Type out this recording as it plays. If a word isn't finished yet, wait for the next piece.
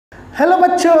Hello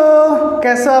बच्चों,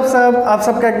 कैसे हो आप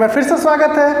सबका एक बार फिर से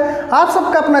स्वागत है आप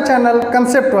सबका अपना चैनल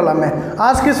कंसेप्ट वाला में।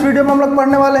 आज के इस वीडियो में हम लोग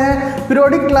पढ़ने वाले हैं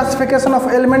पीरियोडिक क्लासिफिकेशन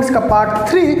ऑफ एलिमेंट्स का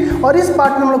पार्ट 3 और इस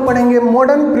पार्ट में हम लोग पढ़ेंगे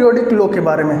मॉडर्न पीरियोडिक लॉ के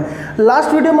बारे में।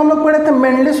 लास्ट वीडियो में हम लोग पढ़े थे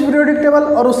मेंडलीव्स पीरियोडिक टेबल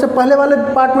और उससे पहले वाले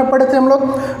पार्ट में पढ़े थे हम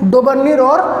लोग डोबर्नियर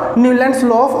और न्यूलैंड्स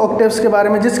लॉ ऑफ ऑक्टेव्स के बारे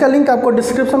में, जिसका लिंक आपको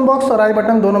डिस्क्रिप्शन बॉक्स और आई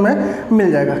बटन दोनों में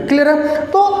मिल जाएगा। क्लियर है?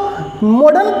 तो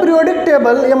मॉडर्न पीरियोडिक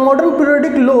टेबल या मॉडर्न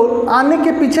पीरियोडिक लॉ आने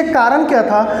के पीछे कारण क्या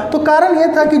था? तो कारण ये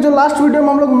था कि जो लास्ट वीडियो में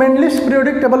हम लोग मेंडलीव्स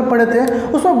पीरियोडिक टेबल पढ़े थे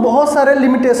उसमें बहुत सारे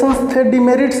लिमिटेशंस थे,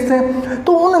 डिमेरिट्स थे।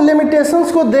 तो उन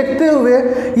लिमिटेशंस को देखते हुए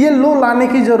ये लॉ लाने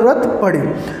की ज़रूरत पड़ी।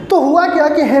 तो हुआ क्या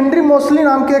कि हेनरी मोसली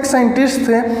नाम के एक साइंटिस्ट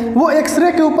थे, वो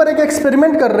एक्सरे के ऊपर एक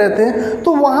एक्सपेरिमेंट कर रहे थे।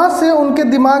 तो वहाँ से उनके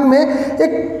दिमाग में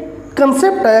एक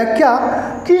कंसेप्ट आया क्या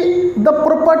कि the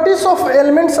properties of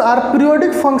elements are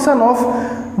periodic function of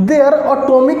their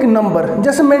atomic number.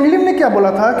 जैसे मेंडलीव ने क्या बोला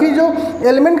था कि जो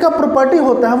एलिमेंट का प्रॉपर्टी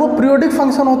होता है वो पीरियोडिक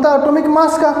फंक्शन होता है एटॉमिक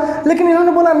मास का, लेकिन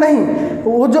इन्होंने बोला नहीं,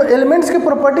 वो जो एलिमेंट्स के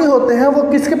प्रॉपर्टी होते हैं वो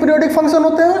किसके पीरियोडिक फंक्शन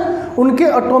होते हैं? उनके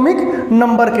एटॉमिक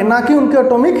नंबर के, ना कि उनके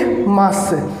एटॉमिक मास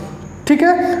से। ठीक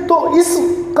है, तो इस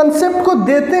कंसेप्ट को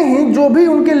देते ही जो भी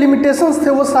उनके लिमिटेशंस थे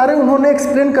वो सारे उन्होंने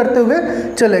एक्सप्लेन करते हुए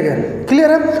चले गए।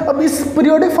 क्लियर है? अब इस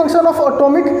periodic function of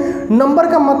atomic number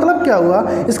का मतलब क्या हुआ?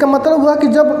 इसका मतलब हुआ कि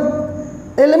जब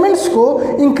एलिमेंट्स को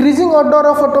increasing order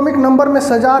of atomic number में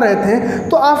सजा रहे थे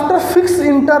तो आफ्टर फिक्स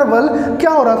इंटरवल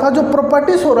क्या हो रहा था, जो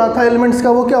प्रॉपर्टीज हो रहा था एलिमेंट्स का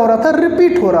वो क्या हो रहा था?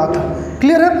 रिपीट हो रहा था।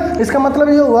 क्लियर है? इसका मतलब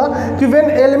ये हुआ कि when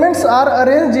elements are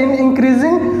arranged in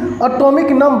increasing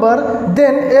atomic number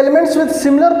then elements with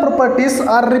similar properties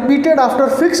are repeated after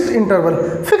fixed interval.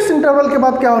 Fix interval के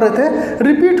बाद क्या हो रहे थे?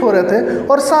 रिपीट हो रहे थे।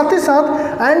 और साथ ही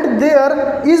साथ and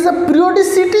there is a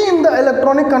periodicity in the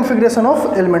electronic configuration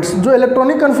of elements. जो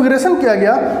इलेक्ट्रॉनिक कॉन्फ़िगरेशन किया गया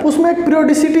उसमें एक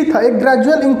पीरियोडिसिटी था, एक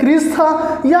ग्रेजुअल इंक्रीज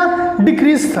था या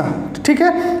डिक्रीज था। ठीक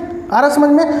है, आ रहा समझ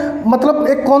में? मतलब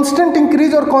एक कांस्टेंट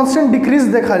इंक्रीज और कांस्टेंट डिक्रीज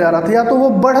देखा जा रहा था, या तो वो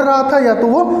बढ़ रहा था या तो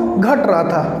वो घट रहा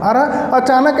था। आ रहा?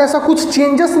 अचानक ऐसा कुछ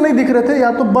चेंजेस नहीं दिख रहे थे,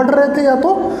 या तो बढ़ रहे थे या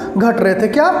तो घट रहे थे।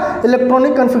 क्या?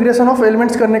 इलेक्ट्रॉनिक कॉन्फ़िगरेशन ऑफ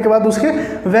एलिमेंट्स करने के बाद उसके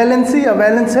वैलेंसी या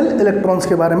वैलेंस शेल इलेक्ट्रॉन्स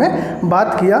के बारे में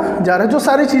बात किया जा रहा है, जो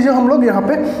सारी चीज़ें हम लोग यहाँ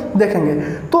पे देखेंगे।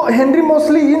 तो हेनरी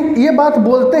मोसली ये बात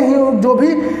बोलते ही जो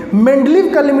भी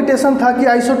मेंडलीव का लिमिटेशन था कि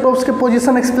आइसोटोप्स के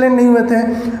पोजीशन एक्सप्लेन नहीं हुए थे,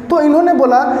 तो इन्होंने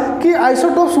बोला कि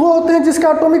आइसोटोप्स वो होते हैं जिसका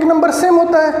एटॉमिक नंबर सेम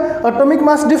होता है, एटॉमिक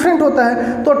मास डिफरेंट होता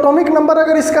है। तो एटॉमिक नंबर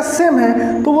अगर इसका सेम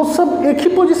है तो वो सब एक ही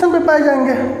पोजीशन पे पाए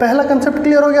जाएंगे। पहला कंसेप्ट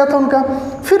क्लियर हो गया था उनका।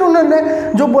 फिर उन्होंने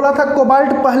जो बोला था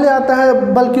कोबाल्ट पहले आता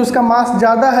है बल्कि उसका मास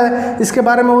ज़्यादा है, इसके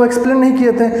बारे में वो एक्सप्लेन नहीं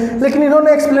किए थे, लेकिन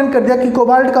इन्होंने एक्सप्लेन कर दिया कि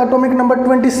कोबाल्ट का एटॉमिक नंबर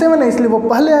 27 है इसलिए वो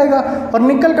पहले आएगा, और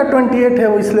निकल का 28 है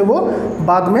वो इसलिए वो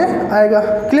बाद में आएगा।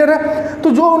 क्लियर है? तो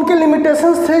जो उनके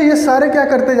लिमिटेशंस थे ये सारे क्या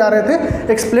करते जा रहे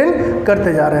थे? एक्सप्लेन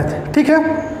करते जा रहे थे। ठीक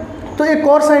है, तो एक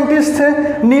और साइंटिस्ट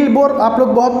थे नील बोर, आप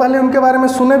लोग बहुत पहले उनके बारे में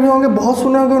सुने भी होंगे, बहुत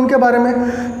सुने होंगे उनके बारे में।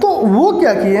 तो वो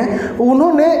क्या किए,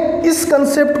 उन्होंने इस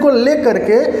कंसेप्ट को लेकर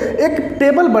के एक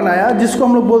टेबल बनाया जिसको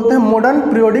हम लोग बोलते हैं मॉडर्न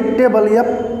पीरियोडिक टेबल या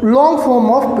long form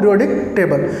of periodic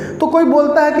table. तो कोई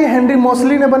बोलता है कि हेनरी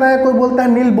मोसली ने बनाया, कोई बोलता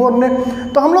है नील बोर ने।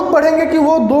 तो हम लोग पढ़ेंगे कि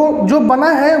वो दो जो बना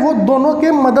है वो दोनों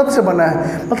के मदद से बना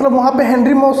है, मतलब वहाँ पे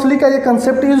हेनरी मोसली का ये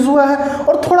कंसेप्ट यूज हुआ है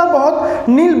और थोड़ा बहुत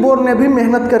नील बोर ने भी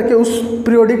मेहनत करके उस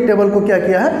पीरियोडिक टेबल को क्या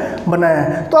किया है? बनाया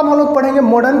है। तो अब हम लोग पढ़ेंगे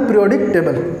मॉडर्न पीरियोडिक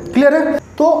टेबल। क्लियर है?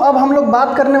 तो अब हम लोग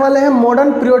बात करने वाले हैं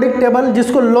मॉडर्न पीरियोडिक टेबल,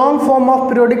 जिसको long form of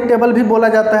periodic table भी बोला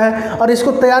जाता है। और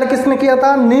इसको तैयार किसने किया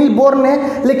था? नील बोर ने,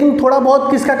 लेकिन थोड़ा बहुत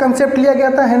किसका कंसेप्ट लिया गया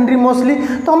था? Henry Moseley.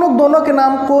 तो हम लोग दोनों के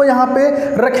नाम को यहाँ पे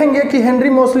रखेंगे कि हेनरी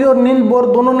मोसली और नील बोर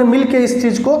दोनों ने मिलकर इस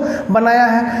चीज़ को बनाया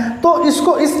है। तो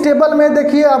इसको इस टेबल में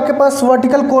देखिए आपके पास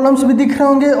वर्टिकल कॉलम्स भी दिख रहे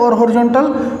होंगे और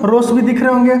हॉरिजॉन्टल रोस भी दिख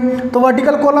रहे होंगे। तो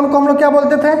वर्टिकल कॉलम को हम लोग क्या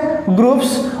बोलते थे?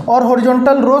 ग्रुप्स, और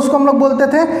हॉरिजॉन्टल रोज को हम लोग बोलते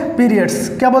थे पीरियड्स।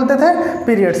 क्या बोलते थे?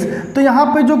 पीरियड्स। तो यहाँ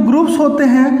पे जो ग्रुप्स होते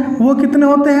हैं वो कितने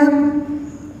होते हैं?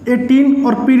 18।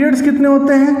 और पीरियड्स कितने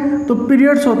होते हैं? तो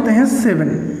पीरियड्स होते हैं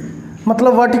 7।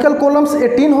 मतलब वर्टिकल कॉलम्स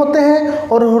 18 होते हैं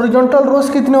और हॉरिजॉन्टल रोज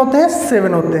कितने होते हैं?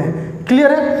 7 होते हैं।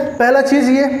 क्लियर है? पहला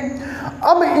चीज़ ये।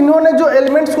 अब इन्होंने जो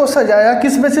एलिमेंट्स को सजाया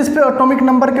किस बेसिस पे? एटॉमिक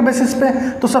नंबर के बेसिस पे।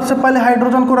 तो सबसे पहले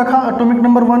हाइड्रोजन को रखा एटॉमिक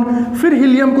नंबर 1, फिर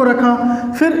हीलियम को रखा,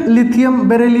 फिर lithium,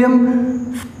 beryllium,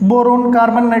 boron,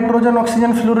 carbon, nitrogen,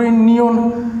 oxygen, fluorine,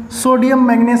 neon, sodium,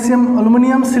 magnesium,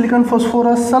 aluminium, silicon,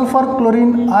 phosphorus, sulphur,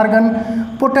 chlorine, argon,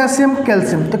 potassium,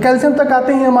 calcium. तो कैल्शियम तक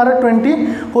आते ही हमारा 20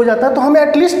 हो जाता है। तो हमें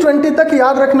एटलीस्ट 20 तक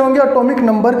याद रखने होंगे एटॉमिक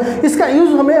नंबर, इसका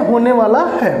यूज़ हमें होने वाला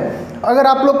है। अगर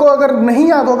आप लोग को अगर नहीं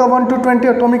याद होगा 1 to 20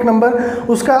 एटॉमिक नंबर,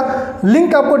 उसका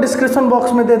लिंक आपको डिस्क्रिप्शन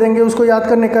बॉक्स में दे देंगे। उसको याद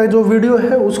करने का जो वीडियो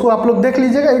है उसको आप लोग देख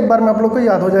लीजिएगा, एक बार में आप लोग को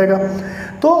याद हो जाएगा।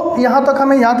 तो यहाँ तक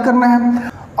हमें याद करना है।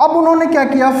 अब उन्होंने क्या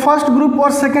किया, फर्स्ट ग्रुप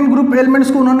और सेकेंड ग्रुप एलिमेंट्स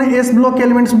को उन्होंने एस ब्लॉक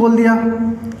एलिमेंट्स बोल दिया,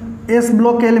 एस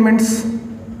ब्लॉक एलिमेंट्स।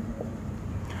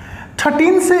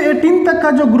 13 से 18 तक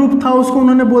का जो ग्रुप था उसको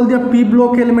उन्होंने बोल दिया P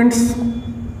block elements,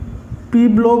 P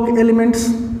block elements.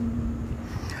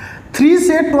 3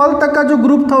 से 12 तक का जो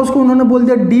ग्रुप था उसको उन्होंने बोल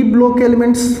दिया डी ब्लॉक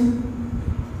एलिमेंट्स।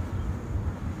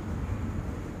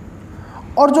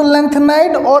 और जो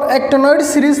लेंथेनाइड और एक्टिनॉइड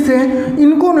सीरीज थे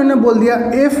इनको उन्होंने बोल दिया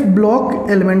एफ ब्लॉक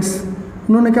एलिमेंट्स।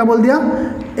 उन्होंने क्या बोल दिया,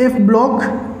 एफ ब्लॉक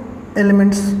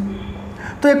एलिमेंट्स।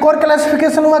 तो एक और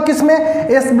क्लासिफिकेशन हुआ किसमें,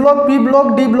 S block, P block,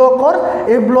 D block और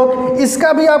एफ ब्लॉक।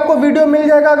 इसका भी आपको वीडियो मिल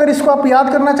जाएगा अगर इसको आप याद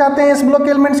करना चाहते हैं, एस ब्लॉक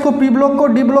एलिमेंट्स को, पी ब्लॉक को,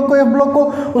 डी ब्लॉक को, एफ ब्लॉक को।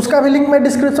 उसका भी लिंक मैं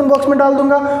डिस्क्रिप्शन बॉक्स में डाल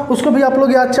दूंगा, उसको भी आप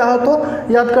लोग याद चाहो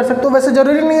तो याद कर सकते हो। वैसे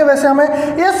जरूरी नहीं है, वैसे हमें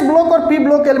एस ब्लॉक और पी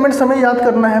ब्लॉक एलिमेंट्स हमें याद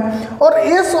करना है। और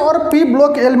एस और पी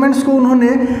ब्लॉक एलिमेंट्स को उन्होंने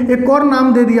एक और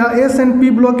नाम दे दिया, S and P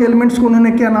block elements को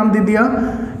उन्होंने क्या नाम दे दिया,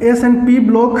 S and P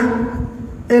block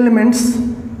elements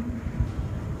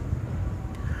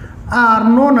are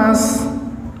known as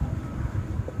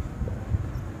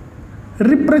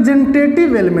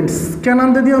representative elements. क्या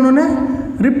नाम दे दिया उन्होंने,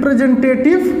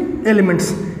 रिप्रेजेंटेटिव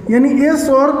एलिमेंट्स। यानी एस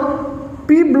और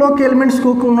पी ब्लॉक एलिमेंट्स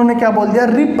को उन्होंने क्या बोल दिया,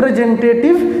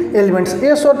 रिप्रेजेंटेटिव एलिमेंट्स।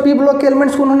 एस और पी ब्लॉक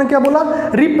एलिमेंट्स को उन्होंने क्या बोला,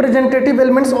 रिप्रेजेंटेटिव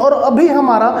एलिमेंट्स। और अभी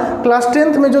हमारा क्लास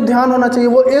 10th में जो ध्यान होना चाहिए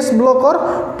वो एस ब्लॉक और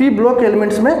पी ब्लॉक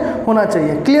एलिमेंट्स में होना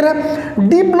चाहिए। क्लियर है।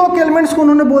 डी ब्लॉक एलिमेंट्स को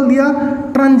उन्होंने बोल दिया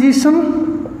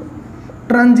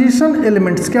ट्रांजिशन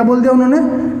एलिमेंट्स। क्या बोल दिया उन्होंने,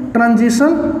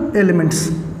 ट्रांजिशन एलिमेंट्स।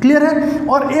 क्लियर है।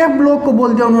 और एफ ब्लॉक को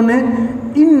बोल दिया उन्होंने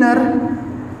इनर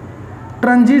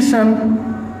ट्रांजिशन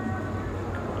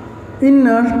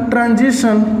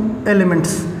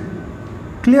एलिमेंट्स।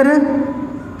 क्लियर है,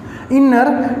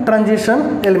 इनर ट्रांजिशन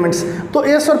एलिमेंट्स। तो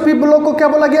एस और पी ब्लॉक को क्या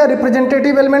बोला गया,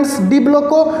 रिप्रेजेंटेटिव एलिमेंट्स, डी ब्लॉक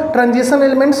को ट्रांजिशन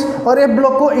एलिमेंट्स और एफ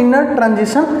ब्लॉक को इनर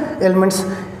ट्रांजिशन एलिमेंट्स।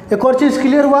 एक और चीज़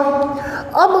क्लियर हुआ।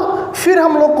 अब फिर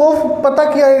हम लोग को पता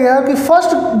किया गया कि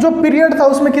फर्स्ट जो पीरियड था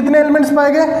उसमें कितने एलिमेंट्स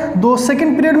पाए गए, 2।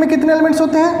 सेकंड पीरियड में कितने एलिमेंट्स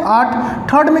होते हैं, 8।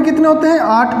 थर्ड में कितने होते हैं,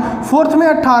 8। फोर्थ में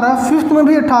 18, फिफ्थ में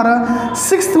भी 18,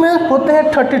 सिक्स्थ में होते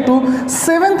हैं 32,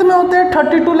 सेवेंथ में होते हैं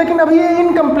 32। लेकिन अभी ये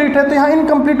इनकम्प्लीट है तो यहाँ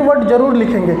इनकम्प्लीट वर्ड जरूर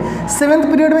लिखेंगे।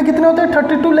 सेवेंथ पीरियड में कितने होते हैं,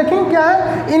 32, लेकिन क्या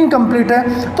है, इनकम्प्लीट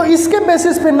है। तो इसके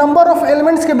बेसिस पे, नंबर ऑफ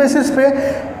एलिमेंट्स के बेसिस पे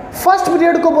फर्स्ट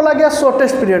पीरियड को बोला गया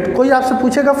शॉर्टेस्ट पीरियड। कोई आपसे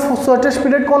पूछेगा शॉर्टेस्ट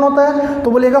पीरियड कौन होता है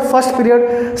तो बोलिएगा फर्स्ट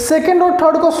पीरियड। सेकंड और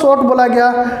थर्ड को शॉर्ट बोला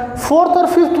गया, फोर्थ और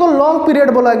फिफ्थ को लॉन्ग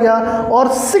पीरियड बोला गया, और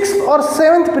सिक्स्थ और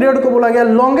सेवन्थ पीरियड को बोला गया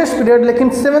लॉन्गेस्ट पीरियड। लेकिन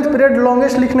सेवन्थ पीरियड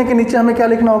लॉन्गेस्ट लिखने के नीचे हमें क्या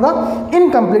लिखना होगा,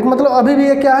 इनकम्प्लीट। मतलब अभी भी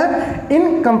ये क्या है,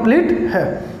 इनकम्प्लीट है।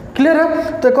 क्लियर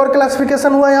है। तो एक और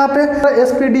क्लासिफिकेशन हुआ यहाँ पे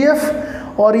SPDF।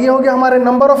 और ये हो गया हमारे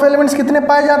नंबर ऑफ एलिमेंट्स कितने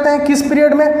पाए जाते हैं किस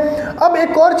पीरियड में। अब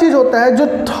एक और चीज़ होता है, जो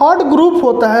थर्ड ग्रुप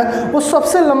होता है वो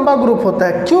सबसे लंबा ग्रुप होता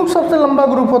है। क्यों सबसे लंबा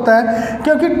ग्रुप होता है,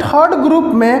 क्योंकि थर्ड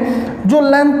ग्रुप में जो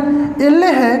लेंथ एल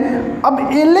है, अब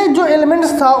एल जो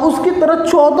एलिमेंट्स था उसकी तरह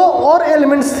 14 और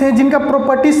एलिमेंट्स थे जिनका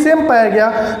प्रॉपर्टी सेम पाया गया।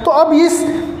 तो अब इस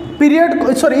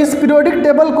पीरियोडिक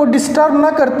टेबल को डिस्टर्ब ना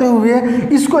करते हुए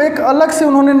इसको एक अलग से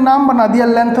उन्होंने नाम बना दिया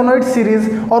लेंथेनॉइड सीरीज,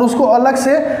 और उसको अलग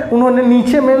से उन्होंने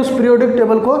नीचे में उस पीरियोडिक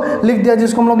टेबल को लिख दिया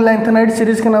जिसको हम लोग लेंथेनॉइड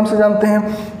सीरीज के नाम से जानते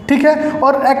हैं। ठीक है।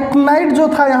 और एक्टिनाइड जो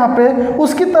था यहाँ पे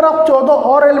उसकी तरफ 14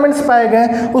 और एलिमेंट्स पाए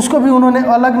गए, उसको भी उन्होंने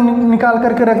अलग निकाल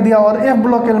करके रख दिया और एफ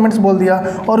ब्लॉक एलिमेंट्स बोल दिया,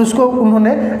 और उसको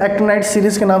उन्होंने एक्टिनाइड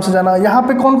सीरीज के नाम से जाना। यहाँ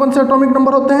पे कौन कौन से एटॉमिक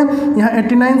नंबर होते हैं, यहाँ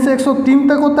 89 से 103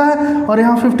 तक होता है, और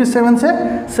यहाँ 57 से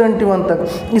 71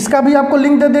 तक। इसका भी आपको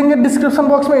लिंक दे देंगे डिस्क्रिप्शन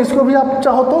बॉक्स में, इसको भी आप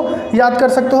चाहो तो याद कर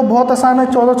सकते हो। बहुत आसान है,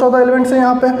 14 एलिमेंट्स है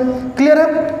यहाँ पे। क्लियर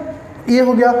है। ये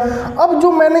हो गया। अब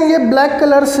जो मैंने ये ब्लैक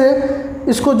कलर से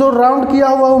इसको जो राउंड किया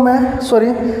हुआ हूँ मैं, सॉरी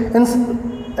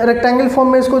रेक्टेंगल फॉर्म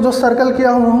में इसको जो सर्कल किया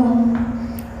हुआ हूँ,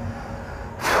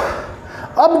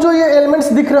 अब जो ये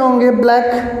एलिमेंट्स दिख रहे होंगे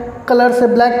ब्लैक कलर से,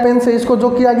 ब्लैक पेन से इसको जो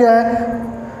किया गया है,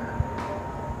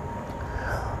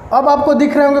 अब आपको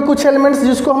दिख रहे होंगे कुछ एलिमेंट्स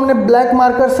जिसको हमने ब्लैक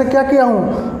मार्कर से क्या किया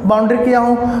हूँ, बाउंड्री किया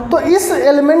हूँ। तो इस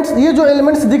एलिमेंट्स, ये जो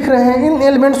एलिमेंट्स दिख रहे हैं, इन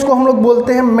एलिमेंट्स को हम लोग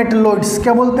बोलते हैं मेटलोइड्स।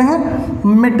 क्या बोलते हैं,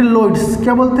 मेटलोइड्स।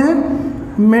 क्या बोलते हैं,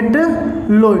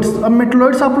 मेटलोइड्स। अब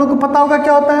मेटलोइड्स आप लोग को पता होगा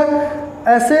क्या होता है,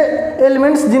 ऐसे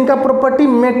एलिमेंट्स जिनका प्रॉपर्टी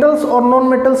मेटल्स और नॉन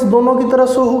मेटल्स दोनों की तरह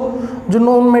से हो, जो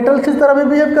नॉन मेटल्स की तरह भी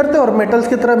बिहेव करते हैं और मेटल्स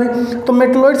की तरह भी। तो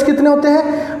मेटलॉइड्स कितने होते हैं?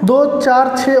 2,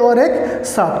 4, 6 और 1,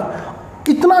 7।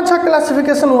 इतना अच्छा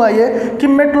क्लासिफिकेशन हुआ ये कि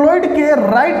मेटलॉइड के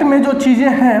राइट में जो चीज़ें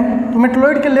हैं,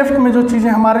 मेटलॉइड के लेफ्ट में जो चीज़ें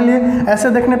हमारे लिए ऐसे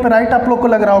देखने पे राइट आप लोग को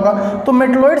लग रहा होगा, तो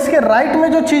मेटलॉइड्स के राइट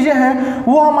में जो चीज़ें हैं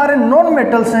वो हमारे नॉन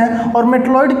मेटल्स हैं और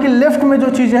मेटलॉइड के लेफ्ट में जो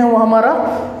चीज़ें हैं वो हमारा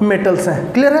मेटल्स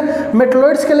हैं। क्लियर है?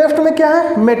 मेटलॉइड्स के लेफ्ट में क्या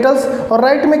है? मेटल्स, और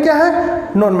राइट में क्या है?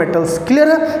 Non metals. क्लियर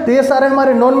है? तो ये सारे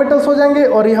हमारे नॉन मेटल्स हो जाएंगे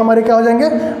और ये हमारे क्या हो जाएंगे?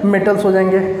 मेटल्स हो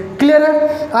जाएंगे। क्लियर है?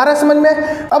 आ रहा है समझ में?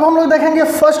 अब हम लोग देखेंगे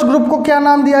फर्स्ट ग्रुप को क्या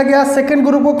नाम दिया गया, सेकंड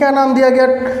ग्रुप को क्या नाम दिया गया,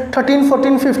 13,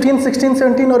 14, 15, 16,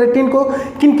 17 और 18 को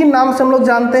किन किन नाम से हम लोग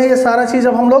जानते हैं, ये सारा चीज़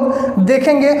अब हम लोग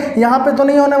देखेंगे। यहाँ पे तो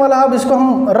नहीं होने वाला, अब इसको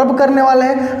हम रब करने वाले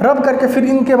हैं, रब करके फिर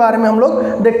इनके बारे में हम लोग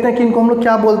देखते हैं कि इनको हम लोग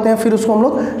क्या बोलते हैं, फिर उसको हम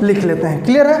लोग लिख लेते हैं।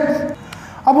 क्लियर है?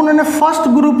 अब उन्होंने फर्स्ट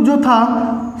ग्रुप जो था,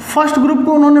 फर्स्ट ग्रुप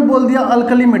को उन्होंने बोल दिया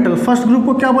अल्कली मेटल। फर्स्ट ग्रुप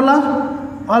को क्या बोला?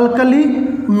 Alkali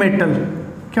metal.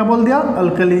 क्या बोल दिया?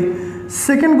 अल्कली।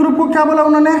 सेकेंड ग्रुप को क्या बोला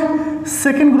उन्होंने?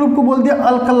 सेकेंड ग्रुप को बोल दिया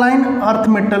alkaline earth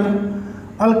metal.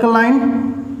 Alkaline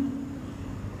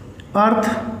earth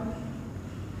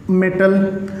metal.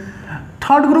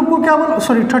 Third group को क्या बोला?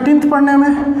 सॉरी, 13th पढ़ने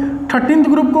में 13th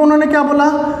ग्रुप को उन्होंने क्या बोला?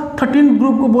 13th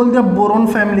ग्रुप को बोल दिया बोरोन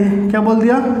फैमिली। क्या बोल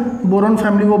दिया? Boron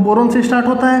family. वो बोरोन से स्टार्ट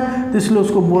होता है तो इसलिए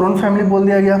उसको बोरोन फैमिली बोल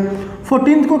दिया गया।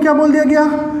 14th को क्या बोल दिया गया?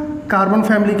 कार्बन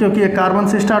फैमिली, क्योंकि ये कार्बन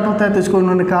से स्टार्ट होता है तो इसको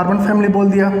उन्होंने कार्बन फैमिली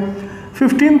बोल दिया।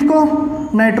 15th को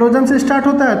नाइट्रोजन से स्टार्ट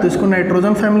होता है तो इसको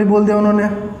नाइट्रोजन फैमिली बोल दिया उन्होंने।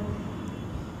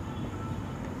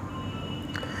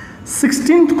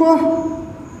 16th को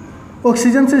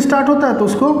ऑक्सीजन से स्टार्ट होता है तो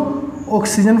उसको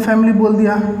ऑक्सीजन फैमिली बोल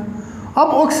दिया। अब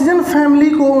ऑक्सीजन फैमिली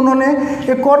को उन्होंने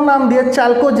एक और नाम दिया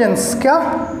चाल्कोजेंस। क्या?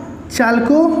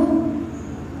 चाल्कोजेंस।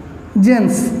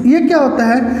 ये क्या होता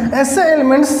है? ऐसे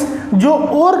एलिमेंट्स जो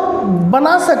और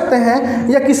बना सकते हैं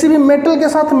या किसी भी मेटल के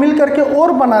साथ मिल करके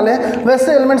और बना ले,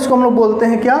 वैसे एलिमेंट्स को हम लोग बोलते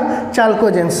हैं क्या?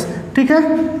 चाल्कोजेंस। ठीक है?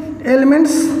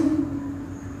 एलिमेंट्स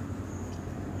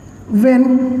व्हेन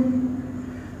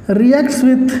रिएक्ट्स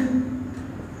विथ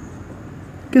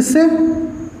किससे?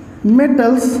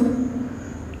 Metals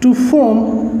to form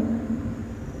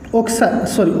oxide,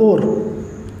 sorry, ore.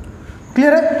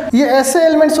 Clear है? ये ऐसे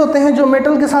एलिमेंट्स होते हैं जो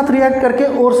मेटल के साथ रिएक्ट करके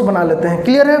ओर्स बना लेते हैं।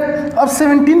 क्लियर है? अब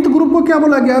 17th ग्रुप को क्या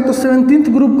बोला गया? तो 17th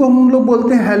ग्रुप को हम लोग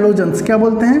बोलते हैं हैलोजेंस। क्या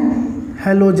बोलते हैं?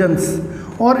 हैलोजेंस।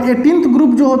 और 18th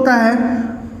ग्रुप जो होता है,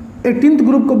 18th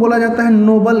ग्रुप को बोला जाता है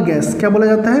नोबल गैस। क्या बोला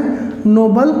जाता है?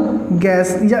 नोबल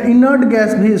गैस या इनर्ट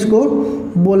गैस भी इसको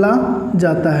बोला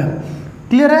जाता है।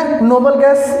 क्लियर है? नोबल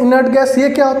गैस, इनर्ट गैस, ये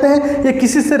क्या होते हैं? ये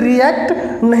किसी से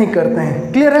रिएक्ट नहीं करते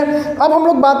हैं। क्लियर है? अब हम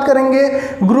लोग बात करेंगे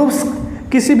ग्रुप्स,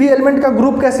 किसी भी एलिमेंट का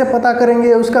ग्रुप कैसे पता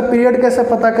करेंगे, उसका पीरियड कैसे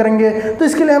पता करेंगे। तो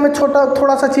इसके लिए हमें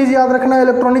थोड़ा सा चीज़ याद रखना है,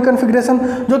 इलेक्ट्रॉनिक कन्फिग्रेशन,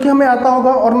 जो कि हमें आता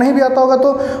होगा और नहीं भी आता होगा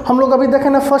तो हम लोग अभी देखें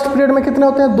ना, फर्स्ट पीरियड में कितने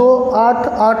होते हैं? 2, 8,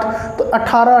 8, तो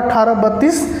 18, 18,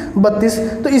 32, 32।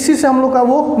 तो इसी से हम लोग का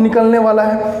वो निकलने वाला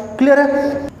है। क्लियर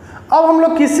है? अब हम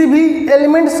लोग किसी भी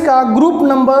एलिमेंट्स का ग्रुप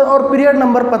नंबर और पीरियड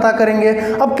नंबर पता करेंगे।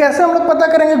 अब कैसे हम लोग पता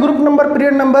करेंगे ग्रुप नंबर,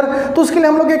 पीरियड नंबर? तो उसके लिए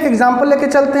हम लोग एक एग्जांपल लेके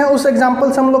चलते हैं, उस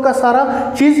एग्जांपल से हम लोग का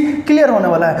सारा चीज़ क्लियर होने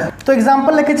वाला है। तो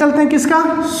एग्जांपल लेके चलते हैं किसका?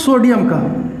 सोडियम का।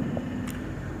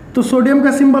 तो सोडियम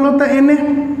का सिंबल होता है Na।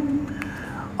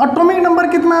 एटॉमिक नंबर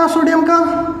कितना है सोडियम का?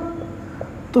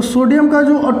 तो सोडियम का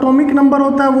जो एटॉमिक नंबर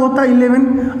होता है वो होता है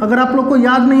 11। अगर आप लोग को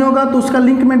याद नहीं होगा तो उसका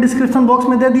लिंक मैं डिस्क्रिप्शन बॉक्स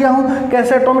में दे दिया हूँ,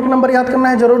 कैसे एटॉमिक नंबर याद करना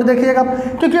है जरूर देखिएगा,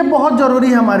 क्योंकि ये बहुत ज़रूरी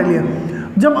है हमारे लिए।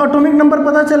 जब एटॉमिक नंबर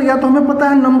पता चल गया तो हमें पता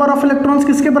है नंबर ऑफ इलेक्ट्रॉन्स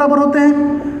किसके बराबर होते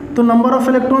हैं? तो number of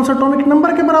electrons atomic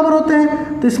number के बराबर होते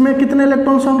हैं। तो इसमें कितने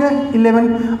इलेक्ट्रॉन्स होंगे? 11।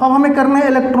 अब हमें करना है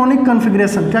इलेक्ट्रॉनिक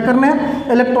कन्फिग्रेशन। क्या करना है?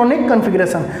 Electronic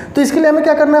configuration. तो इसके लिए हमें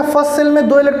क्या करना है? फर्स्ट सेल में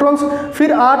 2 इलेक्ट्रॉन्स,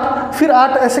 फिर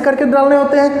 8 ऐसे करके डालने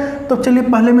होते हैं। तो चलिए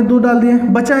पहले में 2 डाल दिए,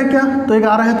 बचा है क्या? तो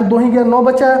 11 है तो 2 ही गया, 9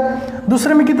 बचा है।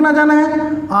 दूसरे में कितना जाना है?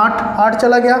 8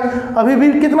 चला गया। अभी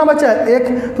भी कितना बचा है?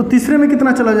 1। तो तीसरे में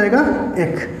कितना चला जाएगा?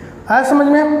 1। आया समझ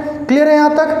में? क्लियर है यहाँ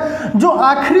तक? जो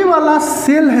आखिरी वाला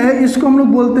सेल है इसको हम लोग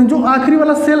बोलते हैं, जो आखिरी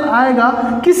वाला सेल आएगा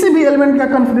किसी भी एलिमेंट का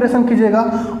कन्फिग्रेशन कीजिएगा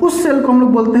उस सेल को हम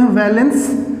लोग बोलते हैं वैलेंस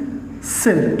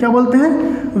सेल। क्या बोलते हैं?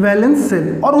 Valence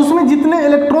shell. और उसमें जितने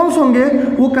इलेक्ट्रॉन्स होंगे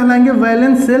वो कहलाएंगे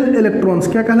वैलेंस सेल इलेक्ट्रॉन्स।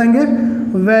 क्या कहलाएंगे?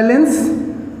 Valence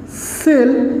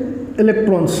shell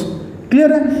electrons.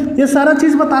 क्लियर है? ये सारा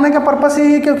चीज़ बताने का पर्पस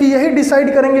यही है क्योंकि यही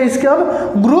डिसाइड करेंगे इसके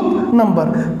अब ग्रुप नंबर।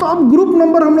 तो अब ग्रुप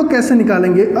नंबर हम लोग कैसे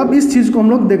निकालेंगे, अब इस चीज़ को हम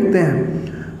लोग देखते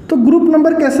हैं। तो ग्रुप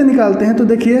नंबर कैसे निकालते हैं? तो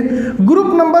देखिए,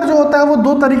 ग्रुप नंबर जो होता है वो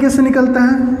 2 तरीके से निकलता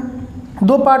है,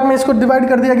 2 पार्ट में इसको डिवाइड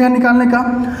कर दिया गया निकालने का।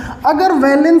 अगर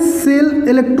वैलेंस सेल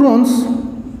इलेक्ट्रॉन्स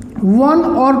 1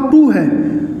 और 2 है,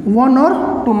 1 और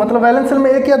 2 मतलब वैलेंस शेल में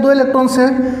एक या दो इलेक्ट्रॉन्स है,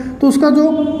 तो उसका जो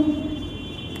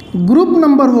ग्रुप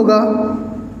नंबर होगा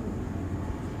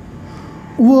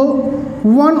वो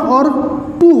 1 और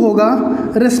 2 होगा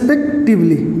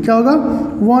रेस्पेक्टिवली। क्या होगा?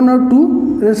 1 और 2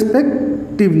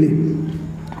 रेस्पेक्टिवली।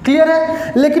 क्लियर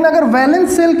है? लेकिन अगर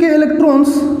वैलेंस शेल के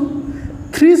इलेक्ट्रॉन्स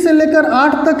 3 से लेकर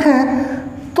 8 तक हैं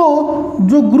तो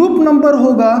जो ग्रुप नंबर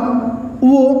होगा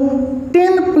वो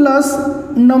 10 plus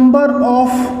number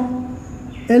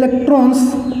of electrons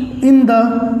in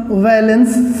the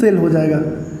valence shell हो जाएगा,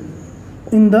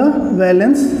 इन द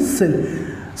वैलेंस शेल।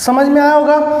 समझ में आया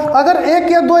होगा? अगर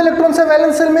एक या दो इलेक्ट्रॉन्स है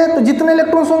वैलेंस शेल में तो जितने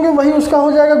इलेक्ट्रॉन्स होंगे वही उसका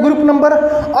हो जाएगा ग्रुप नंबर।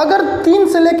 अगर 3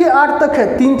 से लेके 8 तक है,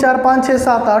 3 4 5 6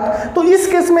 7 8, तो इस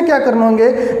केस में क्या करना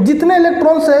होंगे, जितने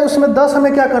इलेक्ट्रॉन्स है उसमें 10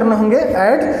 हमें क्या करना होंगे,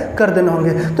 ऐड कर देना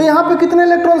होंगे। तो यहाँ पे कितने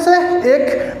इलेक्ट्रॉन्स है?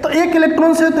 एक। तो एक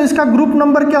इलेक्ट्रॉन्स है तो इसका ग्रुप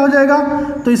नंबर क्या हो जाएगा,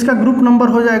 तो इसका ग्रुप नंबर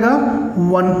हो जाएगा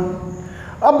 1।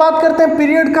 अब बात करते हैं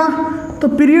पीरियड का। तो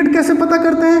पीरियड कैसे पता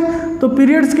करते हैं? तो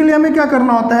पीरियड्स के लिए हमें क्या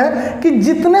करना होता है कि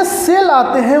जितने सेल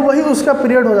आते हैं वही उसका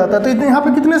पीरियड हो जाता है। तो यहाँ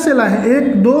पे कितने सेल आए हैं,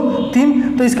 1 2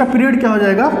 3, तो इसका पीरियड क्या हो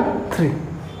जाएगा, 3।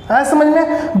 आया समझ में?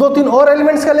 2-3 और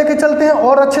एलिमेंट्स का लेके चलते हैं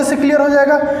और अच्छे से क्लियर हो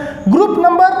जाएगा। ग्रुप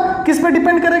नंबर किस पे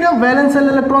डिपेंड करेगा, वैलेंस शेल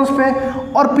इलेक्ट्रॉन्स पे,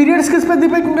 और पीरियड्स किस पे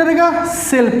डिपेंड करेगा,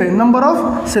 सेल पे, नंबर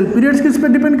ऑफ सेल। पीरियड्स किस पे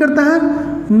डिपेंड करता है,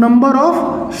 नंबर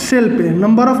ऑफ सेल पे,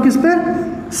 नंबर ऑफ किस पे,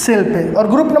 सेल पे। और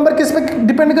ग्रुप नंबर किस पे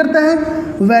डिपेंड करता है,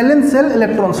 वैलेंस शेल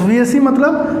इलेक्ट्रॉन्स, VSE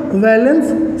मतलब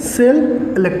वैलेंस शेल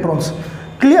इलेक्ट्रॉन्स।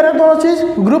 क्लियर है दोनों चीज?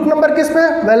 ग्रुप नंबर किस पे,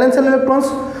 वैलेंस शेल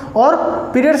इलेक्ट्रॉन्स, और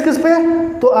पीरियड्स किस पे,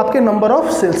 तो आपके नंबर ऑफ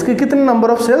सेल्स कि कितने नंबर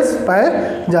ऑफ सेल्स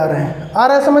पाए जा रहे हैं। आ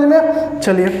रहा है समझ में?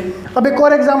 चलिए अब एक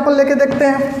और एग्जांपल लेके देखते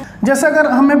हैं। जैसे अगर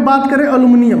हमें बात करें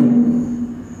एल्यूमिनियम,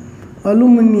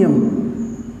 एल्यूमिनियम,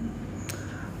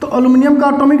 तो एल्यूमिनियम का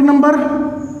एटॉमिक नंबर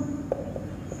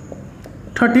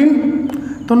 13,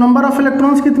 तो नंबर ऑफ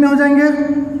इलेक्ट्रॉन्स कितने हो जाएंगे,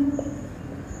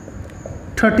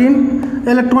 13।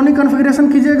 इलेक्ट्रॉनिक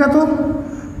कॉन्फ़िगरेशन कीजिएगा तो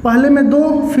पहले में 2,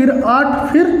 फिर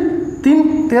 8, फिर 3,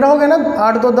 13 हो गए ना,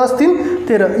 8 2 10 3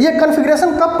 13। ये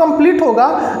कॉन्फ़िगरेशन कब कंप्लीट होगा,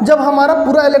 जब हमारा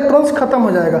पूरा इलेक्ट्रॉन्स खत्म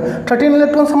हो जाएगा। 13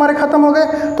 इलेक्ट्रॉन्स हमारे खत्म हो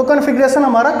गए तो कॉन्फ़िगरेशन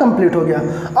हमारा कंप्लीट हो गया।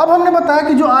 अब हमने बताया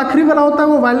कि जो आखिरी वाला होता है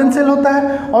वो वैलेंस शेल होता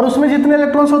है और उसमें जितने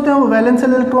इलेक्ट्रॉन्स होते हैं वो वैलेंस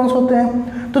शेल इलेक्ट्रॉन्स होते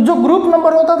हैं। तो जो ग्रुप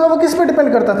नंबर होता था वो किस पे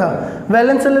डिपेंड करता था,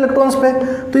 वैलेंस शेल इलेक्ट्रॉन्स पे।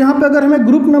 तो यहाँ पे अगर हमें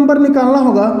ग्रुप नंबर निकालना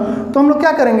होगा तो हम लोग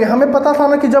क्या करेंगे, हमें पता था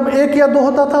ना कि जब 1 या 2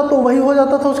 होता था तो वही हो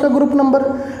जाता था उसका ग्रुप नंबर,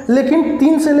 लेकिन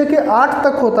 3 से लेके 8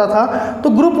 तक होता था तो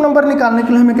ग्रुप नंबर निकालने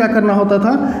के लिए हमें क्या करना होता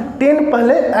था, 10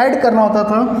 पहले ऐड करना होता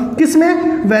था,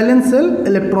 किसमें, वैलेंस शेल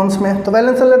इलेक्ट्रॉन्स में। तो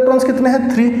वैलेंस शेल इलेक्ट्रॉन्स कितने हैं,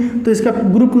 3, तो इसका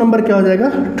ग्रुप नंबर क्या हो जाएगा,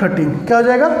 13। क्या हो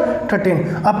जाएगा,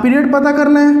 13। अब पीरियड पता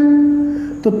करना है,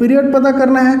 तो पीरियड पता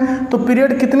करना है, तो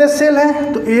पीरियड कितने सेल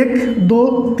हैं, तो 1 2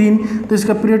 3, तो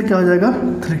इसका पीरियड क्या हो जाएगा,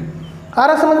 3। आ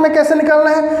रहा समझ में कैसे निकालना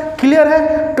है, क्लियर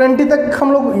है? 20 तक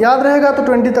हम लोग याद रहेगा तो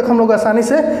 20 तक हम लोग आसानी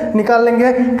से निकाल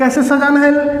लेंगे। कैसे सजाना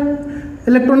है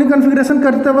इलेक्ट्रॉनिक कॉन्फ़िगरेशन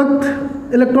करते वक्त,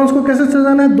 इलेक्ट्रॉन्स को कैसे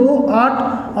सजाना है, 2 8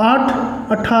 8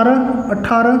 18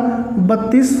 18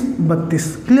 32 32।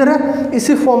 क्लियर है?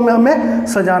 इसी फॉर्म में हमें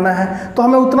सजाना है। तो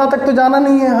हमें उतना तक तो जाना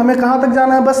नहीं है, हमें कहाँ तक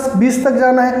जाना है, बस 20 तक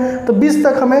जाना है। तो 20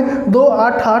 तक हमें 2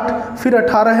 8 8 फिर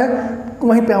 18 है,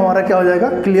 वहीं पे हमारा क्या हो जाएगा,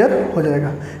 क्लियर हो जाएगा।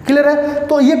 क्लियर है?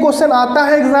 तो ये क्वेश्चन आता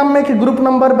है एग्जाम में कि ग्रुप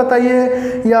नंबर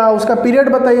बताइए या उसका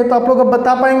पीरियड बताइए, तो आप लोग अब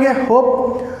बता पाएंगे।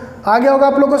 होप आ गया होगा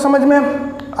आप लोग को समझ में।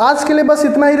 आज के लिए बस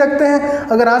इतना ही रखते हैं।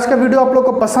 अगर आज का वीडियो आप लोग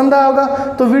को पसंद आया होगा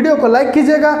तो वीडियो को लाइक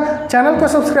कीजिएगा, चैनल को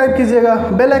सब्सक्राइब कीजिएगा,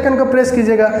 बेल आइकन को प्रेस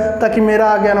कीजिएगा ताकि मेरा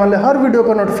आगे आने वाले हर वीडियो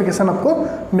का नोटिफिकेशन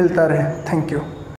आपको मिलता रहे। Thank you.